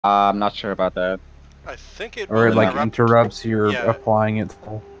I'm not sure about that. I think it Or will it like interrupt. interrupts your Yeah. applying it.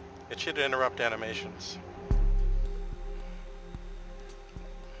 It should interrupt animations.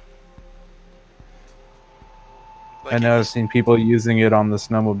 Like I know I've seen people using it on the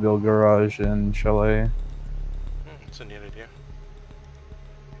snowmobile garage in Chalet. It's a neat idea.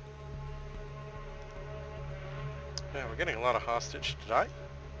 Yeah, we're getting a lot of hostage.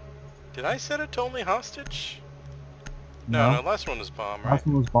 Did I set it to only hostage? No, last one was bomb, right? Last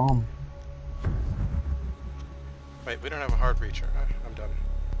one was bomb. Wait, we don't have a hard breacher. I'm done.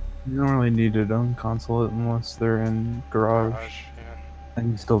 You don't really need it on Consulate unless they're in garage. Yeah.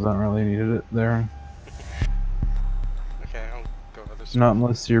 And you still don't really need it there. Okay, I'll go other side. Not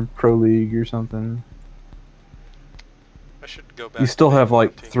unless you're Pro League or something. I should go back. You still have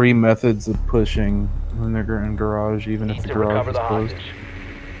like 3 methods of pushing when they're in garage, even if the garage is closed.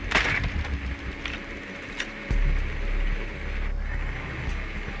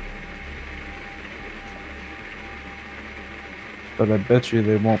 But I bet you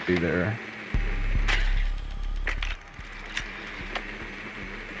they won't be there.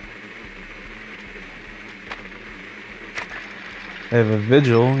 They have a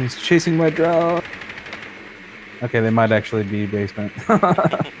vigil. He's chasing my drone. Okay, they might actually be basement.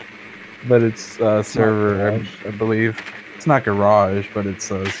 But it's server, I believe. It's not garage, but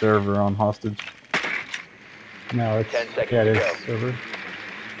it's a server on hostage. No, it's 10 seconds yeah, it to is server.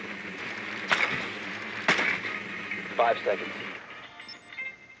 5 seconds.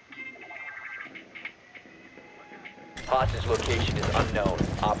 Hostage location is unknown.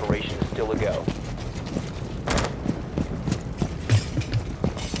 Operation is still a go.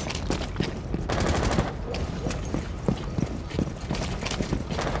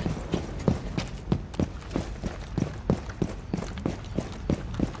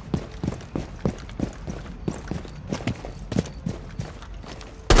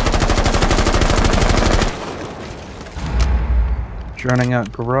 Running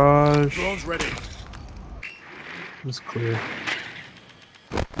out garage. Drone's ready. It's clear.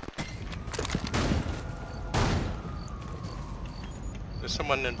 There's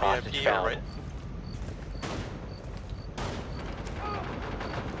someone in Hostage VIP, found. right?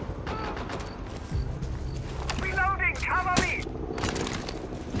 Reloading, cover me!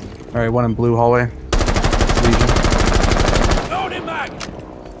 Alright, one in blue hallway. Legion. Loading mag!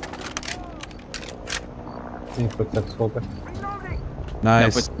 Any footsteps open?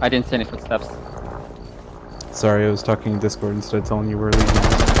 Nice. No, I didn't see any footsteps. Sorry, I was talking in Discord instead of telling you where Legion is.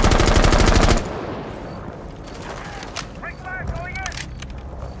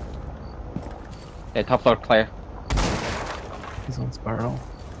 Okay, top floor clear. He's on spiral.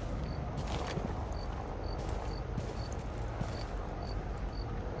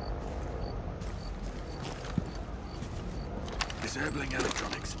 Disabling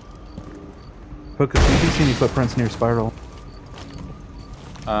electronics. Focus, did you see any footprints near spiral?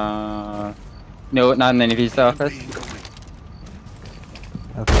 No, not in any visa office.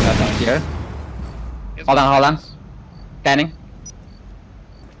 Okay. Not down here. Hold on. Scanning.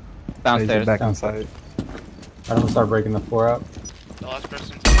 Downstairs. Back inside. I'm gonna start breaking the floor out. The last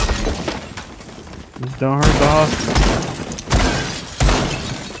person. Just don't hurt the hospital.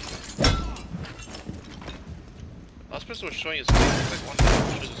 Last person was showing his face like one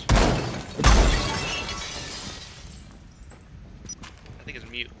time. Shows his face. I think it's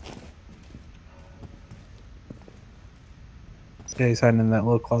mute. Yeah, he's hiding in that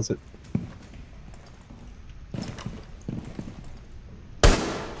little closet.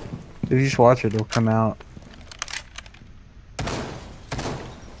 If you just watch it, it'll come out.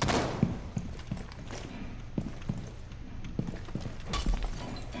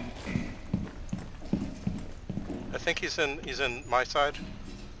 I think he's in my side.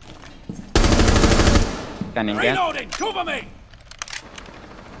 Scanning again. Reloading, cover me!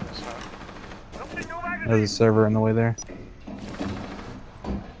 There's a server in the way there.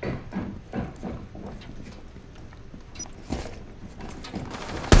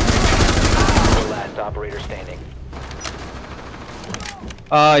 Last operator standing.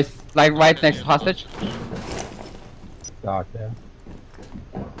 It's like right next to hostage. Dock, yeah.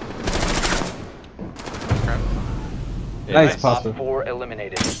 Nice, Op pasta. 4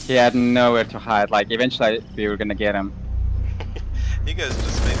 eliminated. He had nowhere to hide. Like eventually we were gonna get him. You guys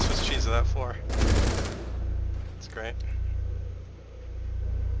just made Swiss cheese of that floor. It's great.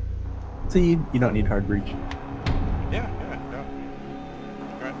 So you don't need hard breach. Yeah, no.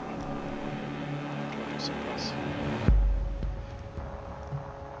 Right. Go do something else.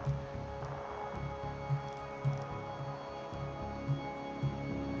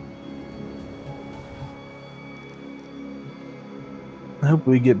 hope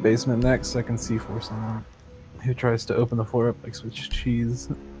we get basement next so I can C4 someone who tries to open the floor up like Swiss cheese.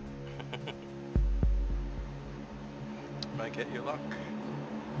 Might get you luck.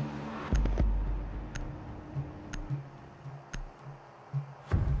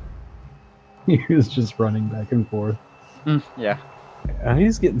 He was just running back and forth. Yeah. And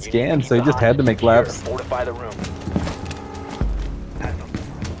he's getting scanned, so he just had to make laps. Fortify the room.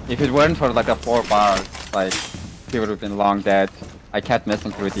 If it weren't for like a 4 bars, like he would have been long dead. I kept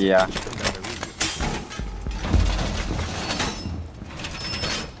missing through the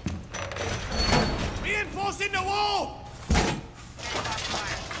Reinforcing the wall!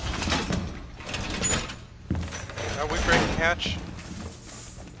 Are we breaking hatch?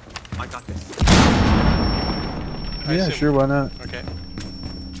 I got this. I Yeah, assume- sure, why not? Okay.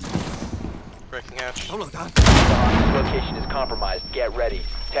 Breaking hatch. Hold on, Don. Hostage location is compromised. Get ready.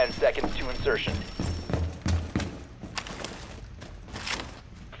 10 seconds to insertion.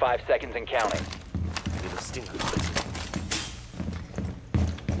 5 seconds and counting. Little stinger.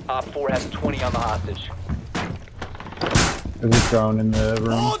 Op 4 has 20 on the hostage. There's a drone in the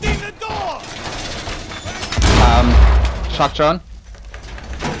room. Holding the door! shock drone.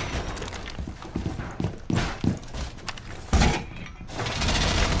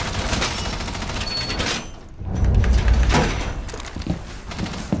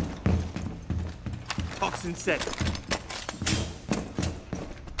 Toxin set.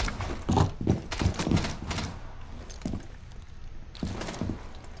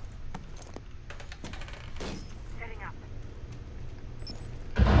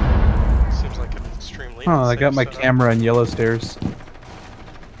 Seems like an extremely. Oh, I got unsafe my setup. camera in yellow stairs.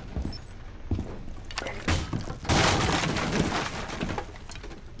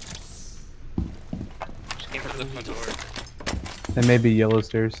 Just came from the front door. They may be yellow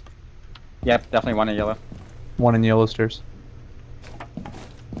stairs. Yep, definitely one in yellow. One in yellow stairs.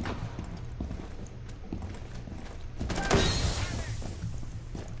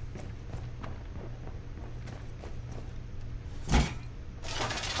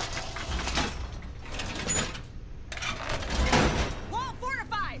 Wall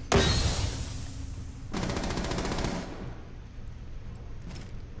fortified!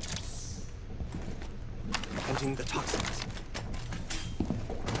 Hunting the toxins.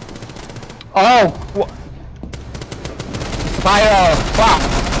 Oh! Spiral! Fuck!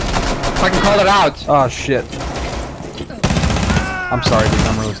 If I can call it out! Oh shit. I'm sorry, dude.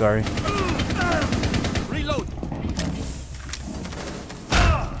 I'm really sorry. Reload.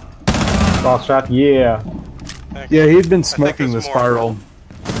 Boss shot, yeah. Thanks. Yeah, he'd been I think smoking the there's more. spiral.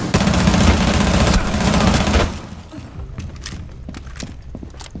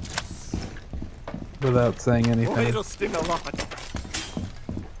 Without saying anything. Little stinger rocket.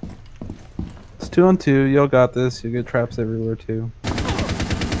 It's 2 on 2. Y'all got this. You get traps everywhere too.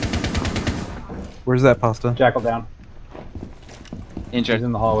 Where's that pasta? Jackal down. He's Injured.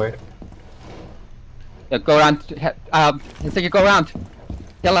 in the hallway. Yeah, go around. I think you go around.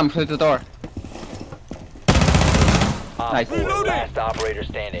 Kill him through the door. Op Nice. 4, last operator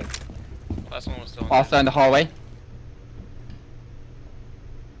standing. Last one was still in Also in the hallway.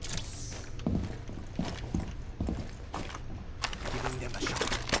 Giving them a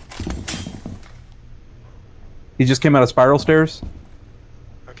shot. He just came out of spiral stairs.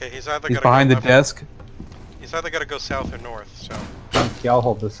 Okay, he's either He's gotta behind go the level- desk. He's either gotta go south or north. So Yeah, I'll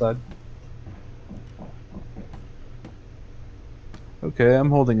hold this side. Okay, I'm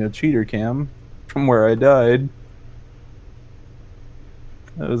holding a cheater cam from where I died.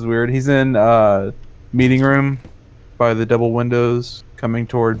 That was weird. He's in meeting room by the double windows coming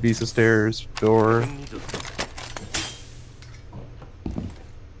toward Visa stairs door. Needle.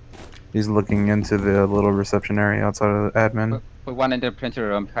 He's looking into the little reception area outside of the admin. Put one in the printer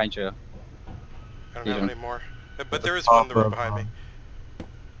room behind you. I don't know Even. any more. But there is one in the room behind me.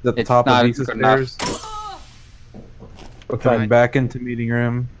 He's at the It's top of not Visa good enough. stairs. What's Coming that? back into meeting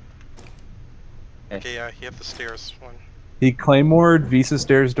room. Okay, yeah, he hit the stairs one. He claymored Visa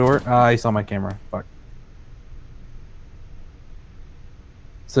stairs door. Ah, he saw my camera. Fuck.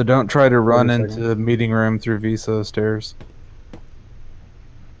 So don't try to run Wait a into second. the meeting room through Visa stairs.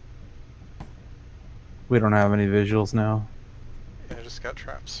 We don't have any visuals now. Yeah, I just got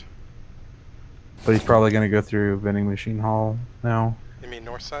traps. But he's probably going to go through vending machine hall now. You mean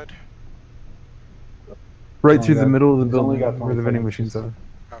north side? Right Oh, through the God. middle of the He's only building got where the 20 vending seconds. machines are.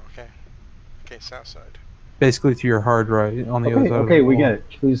 Oh, okay. Okay, south side. Basically to your hard right on the other Okay, side of okay, the we wall. get it.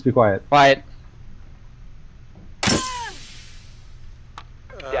 Please be quiet. Quiet.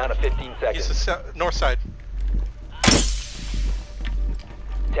 Down to 15 He's the seconds. north side.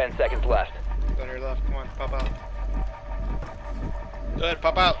 10 seconds left. on your left. Come on, pop out. Go ahead,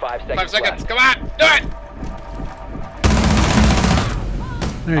 pop out. 5 seconds 5 seconds. left. Come on, do it.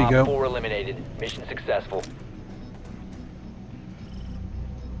 There you Op go. 4 eliminated. Mission successful.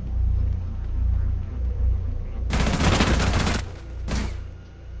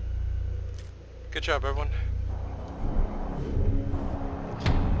 Good job, everyone.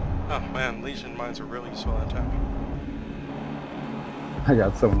 Oh man, Legion mines are really useful that time. I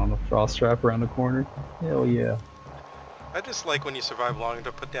got someone on a frost trap around the corner. Hell yeah. I just like when you survive long enough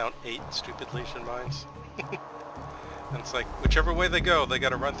to put down 8 stupid Legion mines. And it's like, whichever way they go, they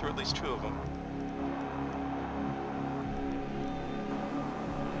gotta run through at least 2 of them.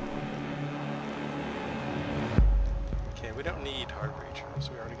 Okay, we don't need hard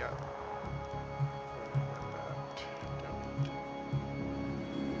breachers, we already got that.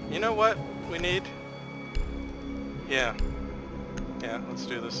 You know what we need? Yeah. Yeah, let's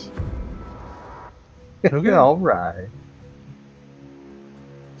do this. Okay. Alright.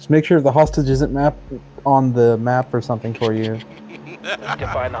 Just make sure the hostage isn't mapped on the map or something for you. Need to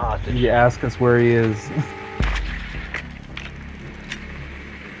find the hostage. You ask us where he is.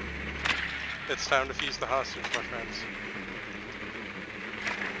 It's time to fuse the hostage, my friends.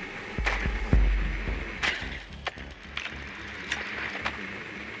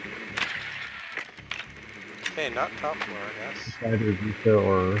 Okay, not top floor, I guess. Either Vita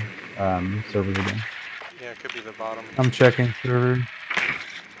or servers again. Yeah, it could be the bottom. I'm checking server.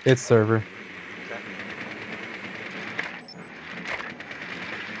 It's server. Okay.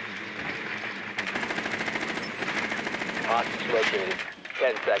 Hostage located.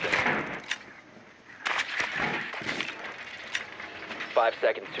 10 seconds. 5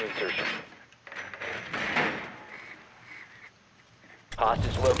 seconds to insertion.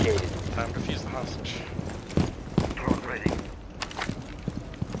 Hostage located. Time to fuse the hostage. Drone ready.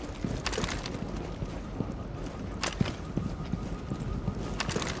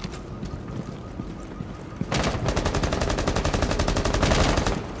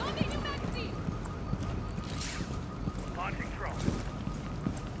 Launching drone.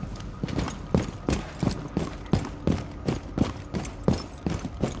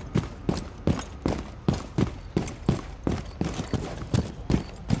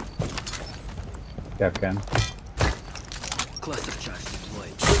 Capcan. Cluster charge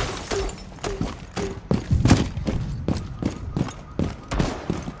deployed.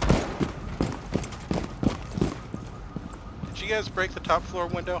 Did you guys break the top floor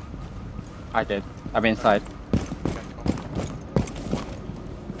window? I did. I'm inside. Okay, cool.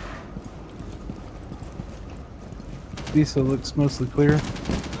 Visa looks mostly clear.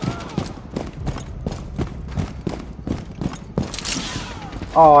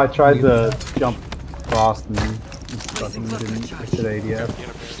 Oh, I tried to jump Frost and fucking didn't get to the ADF.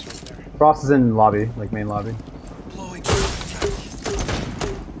 Universe right there. Frost is in lobby, like main lobby. Deploying cluster charge.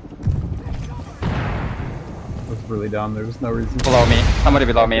 It was really dumb, there was no reason. Below me. Somebody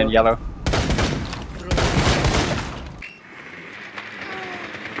below me in yellow.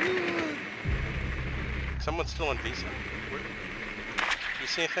 Someone's still in Visa. You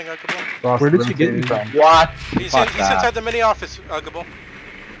see anything, Uggable? Frost Where did you get me rotated. from? What? He's Fuck inside that. the mini office, Uggable.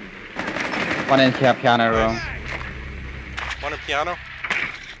 One in piano room. Nice. One in piano.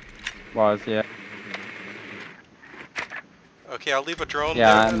 Was, yeah. Okay, I'll leave a drone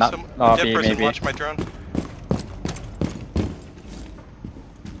Yeah, there. not Some lobby, dead person maybe. launched my drone.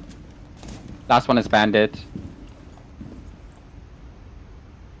 Last one is bandit.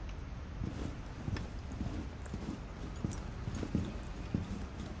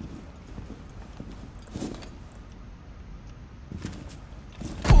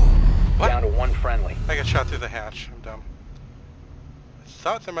 What? Down to one friendly. I got shot through the hatch. I'm dumb. I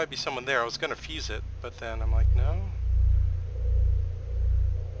thought there might be someone there. I was gonna fuse it, but then I'm like, no.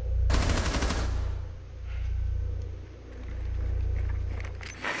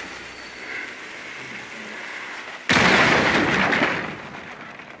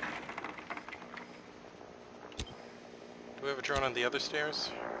 Do we have a drone on the other stairs?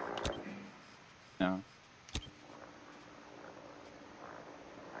 No.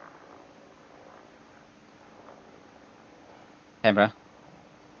 Hey, bro.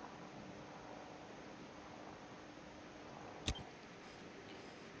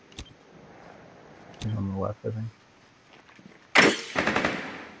 On the left, I think.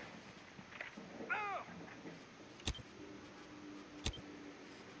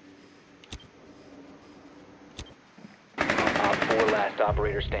 Op 4 last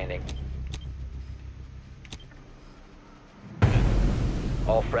operator standing.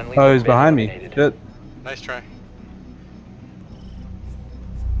 All friendly. Oh, he's behind me. Shit. Nice try.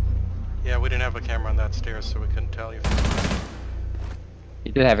 Yeah, we didn't have a camera on that stairs, so we couldn't tell you. He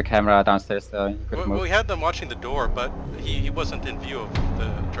did have a camera downstairs though. He could We move. had them watching the door, but he wasn't in view of the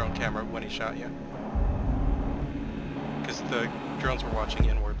drone camera when he shot you. Because the drones were watching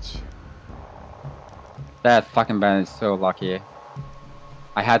inwards. That fucking Ben is so lucky.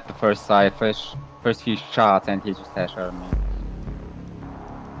 I had the first sight, first few shots, and he just headshot me.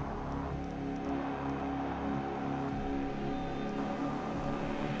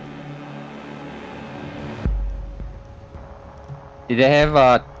 Did they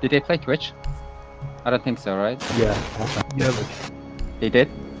have? Did they play Twitch? I don't think so, right? Yeah. Yep. They did.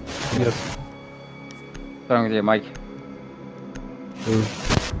 Yep. What's wrong with your mic?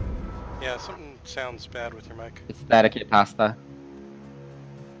 Yeah, something sounds bad with your mic. It's staticky pasta.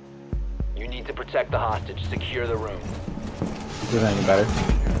 You need to protect the hostage. Secure the room. Is it any better?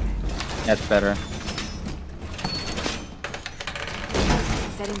 That's better.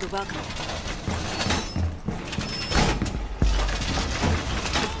 Setting the welcome.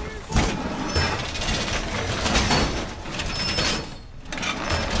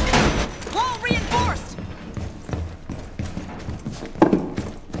 Wall reinforced.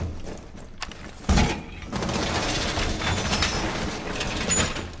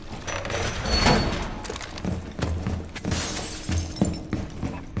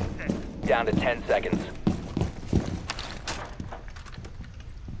 Down to 10 seconds.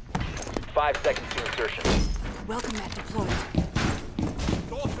 5 seconds to insertion. Welcome mat deployed.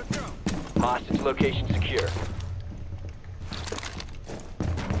 Hostage location secure.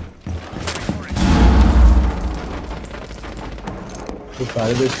 What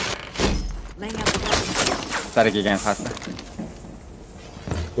side of this? Laying out the welcome. Static again, pasta.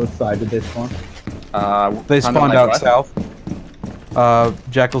 What side did they spawn? They Thunder spawned like out what? south.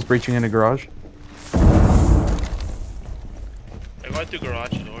 Jackal's breaching in a garage. I went through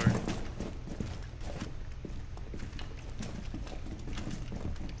garage door.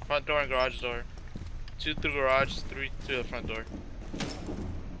 Front door and garage door. 2 through garage, 3 to the front door.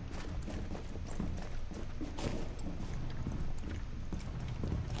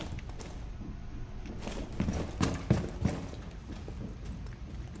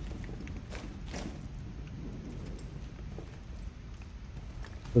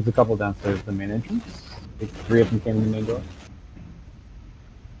 There's a couple downstairs at the main entrance. Like, 3 of them came in the main door.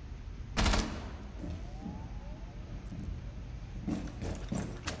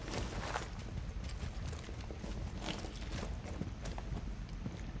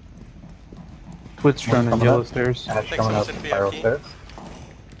 Twitch drone in coming yellow up. stairs. Ash Thanks, coming up someone's in spiral VIP. stairs.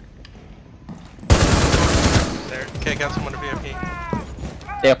 There. Okay, got someone to VIP.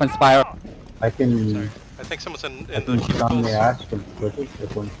 They open spiral. I can. I think someone's in I the can stun the Ash with switches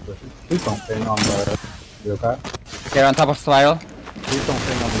if one switches. Please don't ping on the wheel path. They're on top of spiral. Please don't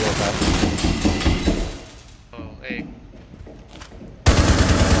ping on the wheel path. Oh, hey.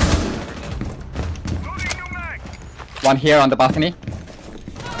 One here on the balcony.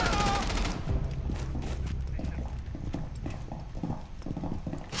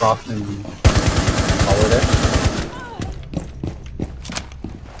 Frost and follow there.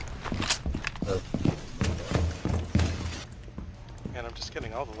 And I'm just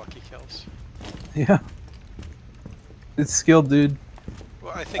getting all the lucky kills. Yeah. It's skilled, dude.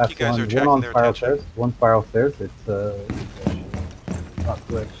 Well, I think you guys are One attracting on their spiral attention. stairs. One spiral stairs. It's not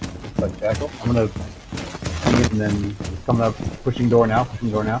Twitch. It's like Jackal. I'm gonna ping it and then it's coming up, pushing door now.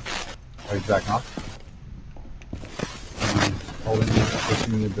 Pushing door now. Or he's backing off. And holding,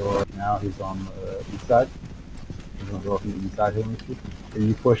 pushing the door. Now he's on the east side. He's on the door from the east side here. If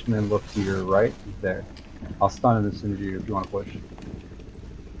you push and then look to your right, he's there. I'll stun him as soon as you want to push.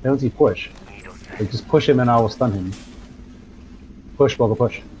 I don't see push. Like, just push him and I will stun him. Push, Boga,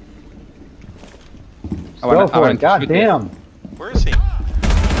 push. Go for it, god damn! Where is he?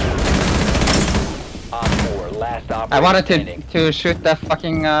 Op 4, last operator I wanted standing. to shoot the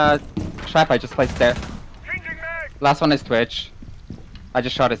fucking trap I just placed there. Last one is Twitch. I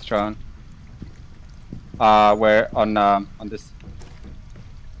just shot his drone. Where on this.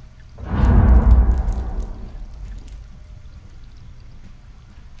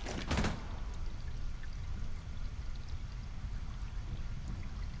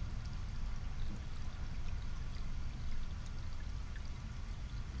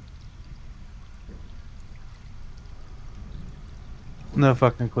 No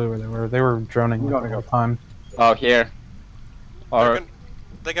fucking clue where they were. They were droning the whole time. Oh, here. Or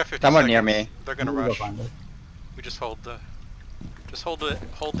They got 50 someone seconds. near me. They're gonna I'm gonna go rush. find it. We just hold the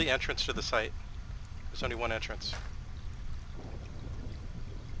entrance to the site. There's only one entrance.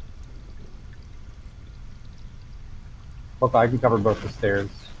 Look, I can cover both the stairs.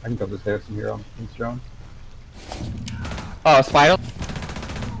 I can cover the stairs from here on this drone. oh, spiral.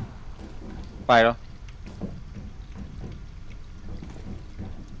 spiral.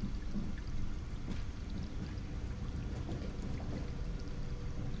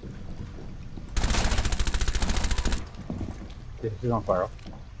 Yeah, she's on spiral.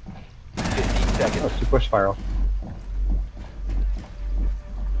 15 seconds. Oh, she pushed spiral.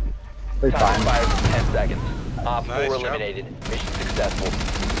 They Time fine. expires in 10 seconds. Op 4 Nice job. eliminated. Mission successful.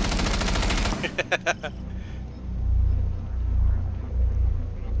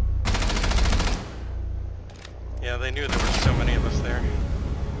 Yeah, they knew there were so many of us there.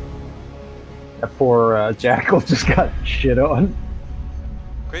 That poor Jackal just got shit on.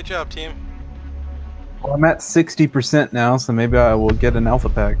 Great job, team. Well, I'm at 60% now, so maybe I will get an alpha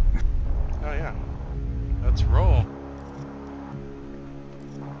pack. Oh yeah. Let's roll.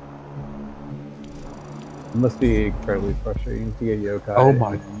 It must be incredibly frustrating to get yokai. Oh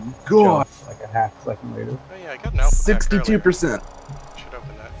my and God. jump like a half second later. Oh yeah, I got an alpha pack earlier. 62%. Should open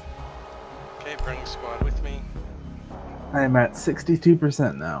that. Okay, bring squad with me. I am at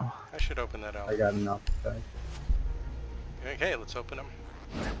 62% now. I should open that out. I got enough. Thanks. Okay, let's open them.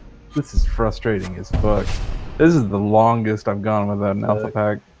 This is frustrating as fuck. This is the longest I've gone without an alpha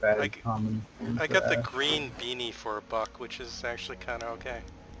pack. Bad Like, common. I got the green beanie for $1, which is actually kind of okay.